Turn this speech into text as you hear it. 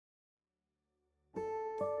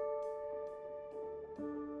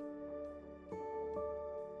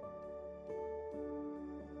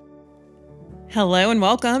Hello and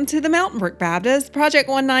welcome to the Mountain Brook Baptist Project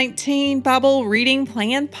 119 Bible Reading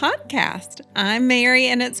Plan podcast. I'm Mary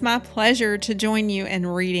and it's my pleasure to join you in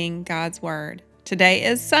reading God's Word. Today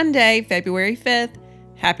is Sunday, February 5th.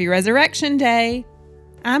 Happy Resurrection Day.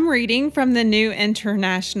 I'm reading from the New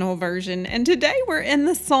International Version, and today we're in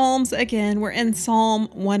the Psalms again. We're in Psalm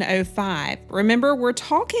 105. Remember, we're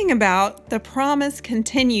talking about the promise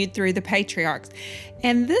continued through the patriarchs,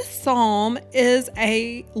 and this psalm is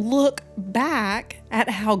a look back at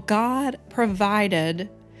how God provided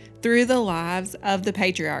through the lives of the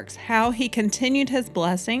patriarchs, how he continued his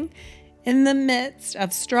blessing in the midst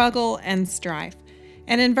of struggle and strife.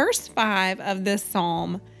 And in verse 5 of this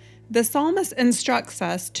psalm, the psalmist instructs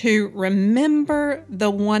us to remember the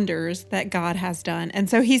wonders that God has done. And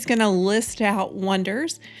so he's going to list out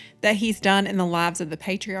wonders that he's done in the lives of the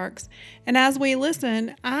patriarchs. And as we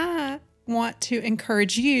listen, I want to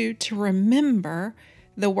encourage you to remember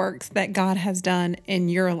the works that God has done in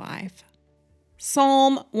your life.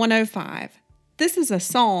 Psalm 105. This is a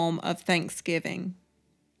psalm of thanksgiving.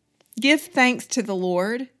 Give thanks to the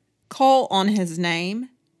Lord. Call on his name.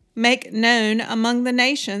 Make known among the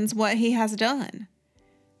nations what he has done.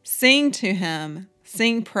 Sing to him,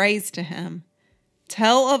 sing praise to him.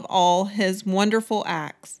 Tell of all his wonderful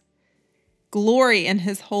acts. Glory in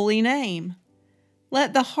his holy name.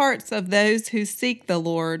 Let the hearts of those who seek the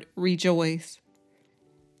Lord rejoice.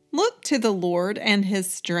 Look to the Lord and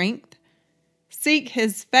his strength. Seek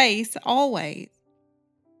his face always.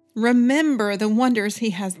 Remember the wonders he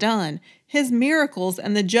has done, his miracles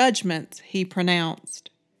and the judgments he pronounced.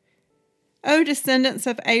 O descendants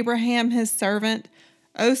of Abraham, his servant,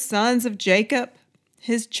 O sons of Jacob,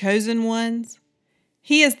 his chosen ones.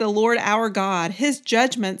 He is the Lord our God. His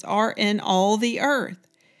judgments are in all the earth.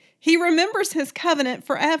 He remembers his covenant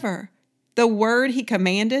forever, the word he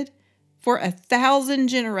commanded for 1,000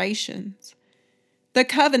 generations. The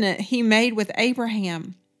covenant he made with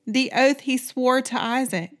Abraham, the oath he swore to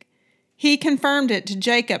Isaac. He confirmed it to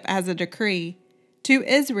Jacob as a decree, to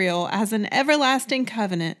Israel as an everlasting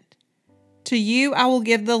covenant. To you I will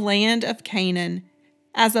give the land of Canaan.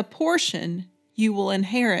 As a portion you will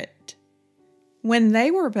inherit. When they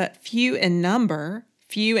were but few in number,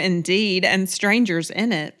 few indeed, and strangers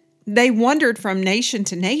in it, they wandered from nation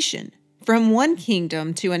to nation, from one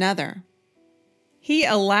kingdom to another. He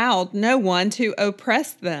allowed no one to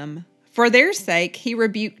oppress them. For their sake he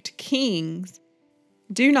rebuked kings.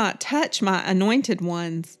 Do not touch my anointed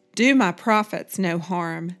ones. Do my prophets no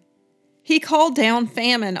harm. He called down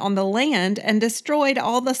famine on the land and destroyed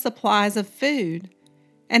all the supplies of food.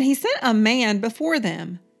 And he sent a man before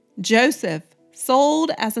them, Joseph,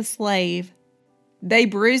 sold as a slave. They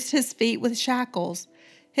bruised his feet with shackles.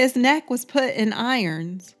 His neck was put in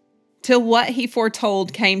irons, till what he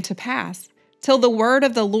foretold came to pass, till the word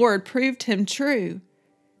of the Lord proved him true.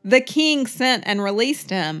 The king sent and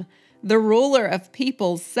released him. The ruler of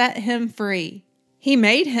peoples set him free. He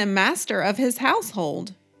made him master of his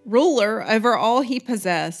household, ruler over all he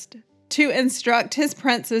possessed, to instruct his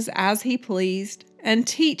princes as he pleased, and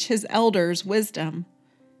teach his elders wisdom.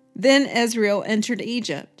 Then Israel entered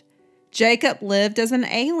Egypt. Jacob lived as an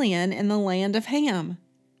alien in the land of Ham.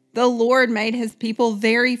 The Lord made his people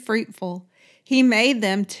very fruitful. He made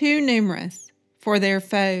them too numerous for their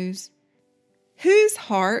foes. Whose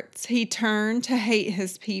hearts he turned to hate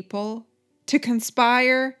his people, to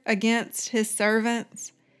conspire against his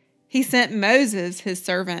servants. He sent Moses, his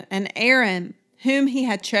servant, and Aaron, whom he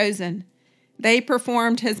had chosen. They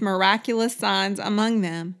performed his miraculous signs among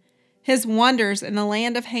them, his wonders in the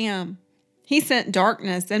land of Ham. He sent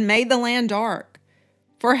darkness and made the land dark.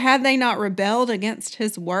 For had they not rebelled against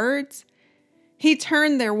his words? He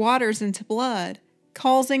turned their waters into blood,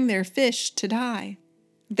 causing their fish to die.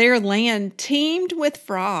 Their land teemed with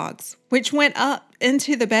frogs, which went up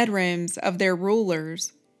into the bedrooms of their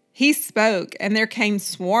rulers. He spoke, and there came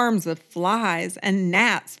swarms of flies and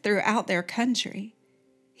gnats throughout their country.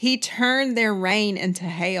 He turned their rain into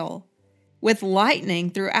hail, with lightning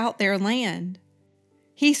throughout their land.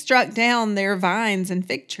 He struck down their vines and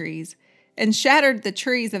fig trees, and shattered the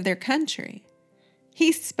trees of their country.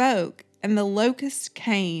 He spoke, and the locusts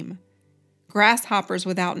came, grasshoppers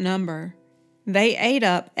without number. They ate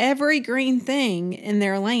up every green thing in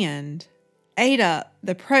their land, ate up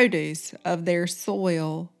the produce of their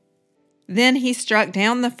soil. Then he struck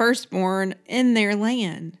down the firstborn in their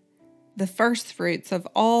land, the firstfruits of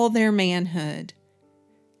all their manhood.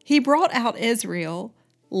 He brought out Israel,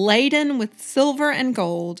 laden with silver and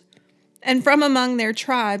gold, and from among their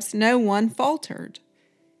tribes no one faltered.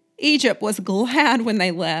 Egypt was glad when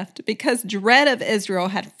they left, because dread of Israel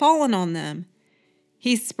had fallen on them.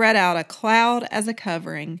 He spread out a cloud as a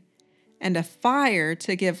covering, and a fire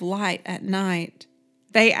to give light at night.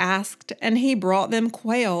 They asked, and he brought them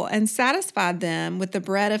quail and satisfied them with the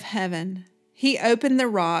bread of heaven. He opened the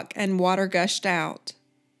rock, and water gushed out.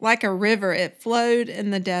 Like a river it flowed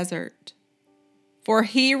in the desert. For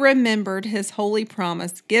he remembered his holy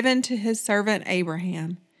promise given to his servant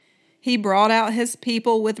Abraham. He brought out his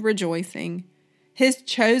people with rejoicing, his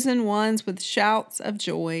chosen ones with shouts of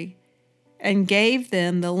joy, and gave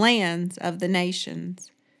them the lands of the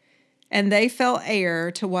nations. And they fell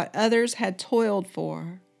heir to what others had toiled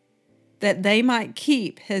for, that they might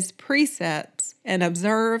keep his precepts and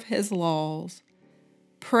observe his laws.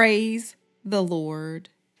 Praise the Lord.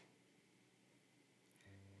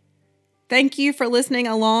 Thank you for listening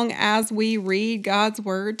along as we read God's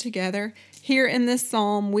Word together. Here in this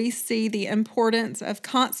psalm, we see the importance of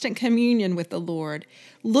constant communion with the Lord.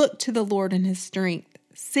 Look to the Lord in his strength.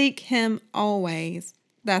 Seek him always.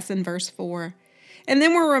 That's in verse 4. And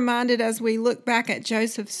then we're reminded as we look back at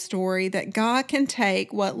Joseph's story that God can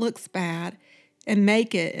take what looks bad and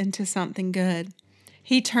make it into something good.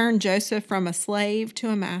 He turned Joseph from a slave to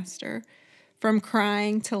a master, from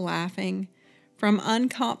crying to laughing, from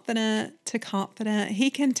unconfident to confident. He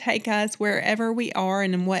can take us wherever we are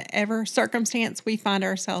and in whatever circumstance we find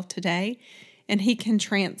ourselves today, and he can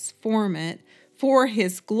transform it for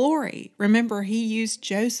his glory. Remember, he used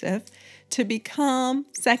Joseph to become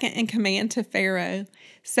second in command to Pharaoh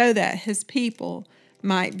so that his people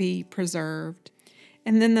might be preserved.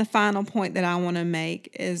 And then the final point that I want to make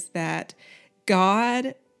is that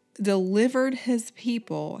God delivered his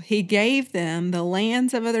people. He gave them the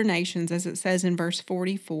lands of other nations, as it says in verse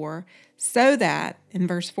 44, so that, in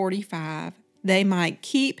verse 45, they might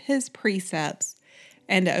keep his precepts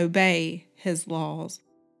and obey his laws.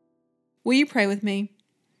 Will you pray with me?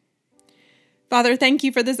 Father, thank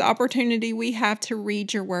you for this opportunity we have to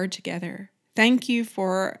read your word together. Thank you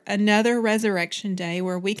for another resurrection day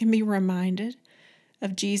where we can be reminded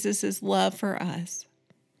of Jesus' love for us.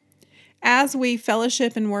 As we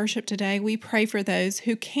fellowship and worship today, we pray for those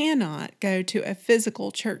who cannot go to a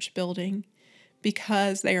physical church building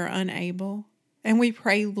because they are unable. And we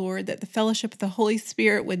pray, Lord, that the fellowship of the Holy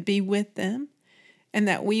Spirit would be with them and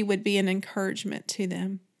that we would be an encouragement to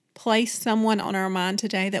them. Place someone on our mind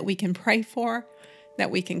today that we can pray for,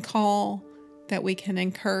 that we can call, that we can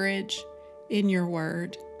encourage in your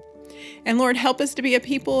word. And Lord, help us to be a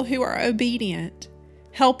people who are obedient.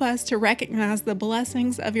 Help us to recognize the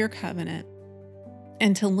blessings of your covenant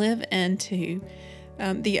and to live into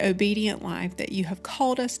the obedient life that you have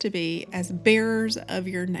called us to be as bearers of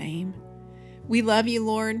your name. We love you,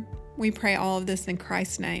 Lord. We pray all of this in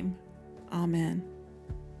Christ's name. Amen.